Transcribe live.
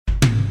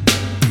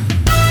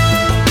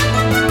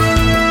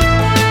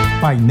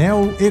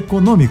Painel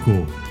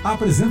Econômico.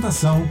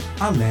 Apresentação,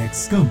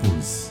 Alex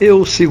Campos.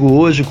 Eu sigo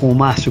hoje com o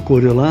Marcio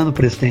Coriolano,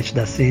 presidente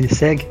da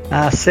CNseg,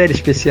 a série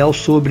especial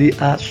sobre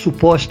a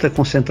suposta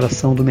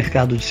concentração do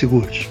mercado de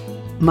seguros.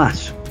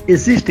 Márcio,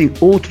 existem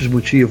outros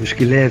motivos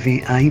que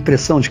levem à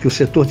impressão de que o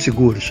setor de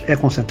seguros é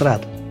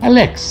concentrado?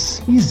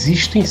 Alex,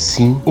 existem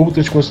sim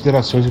outras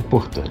considerações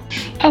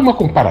importantes. Há uma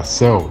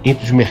comparação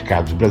entre os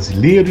mercados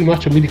brasileiro e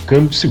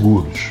norte-americano de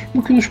seguros, o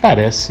que nos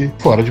parece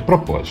fora de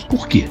propósito.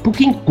 Por quê?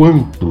 Porque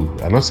enquanto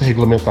a nossa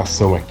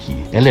regulamentação aqui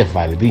ela é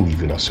válida em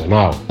nível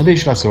nacional, a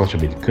legislação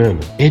norte-americana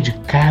é de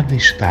cada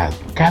estado,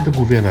 cada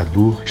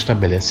governador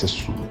estabelece a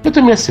sua. Eu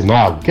também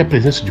assinalo que a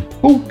presença de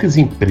poucas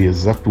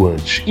empresas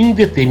atuantes em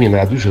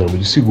determinados ramos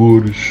de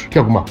seguros, que é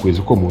alguma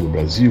coisa comum no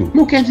Brasil,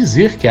 não quer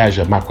dizer que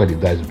haja má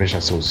qualidade de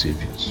prestação de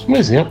serviço. Um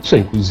exemplo são,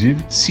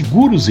 inclusive,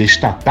 seguros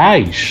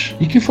estatais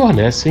e que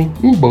fornecem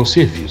um bom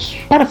serviço.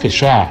 Para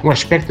fechar, um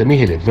aspecto também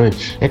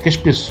relevante é que as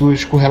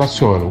pessoas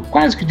correlacionam,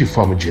 quase que de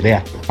forma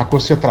direta, a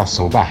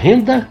concentração da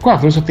renda com o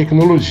avanço da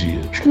tecnologia.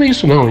 Acho que não é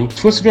isso não, hein?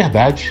 Se fosse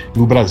verdade,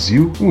 no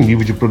Brasil, o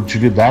nível de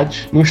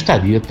produtividade não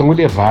estaria tão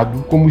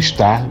elevado como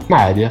está na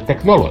área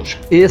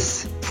tecnológica.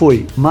 Esse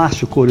foi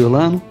Marcio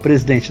Coriolano,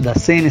 presidente da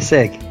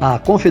CNseg, a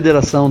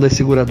Confederação das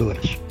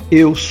Seguradoras.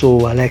 Eu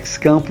sou Alex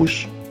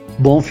Campos.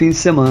 Bom fim de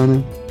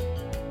semana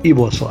e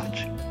boa sorte.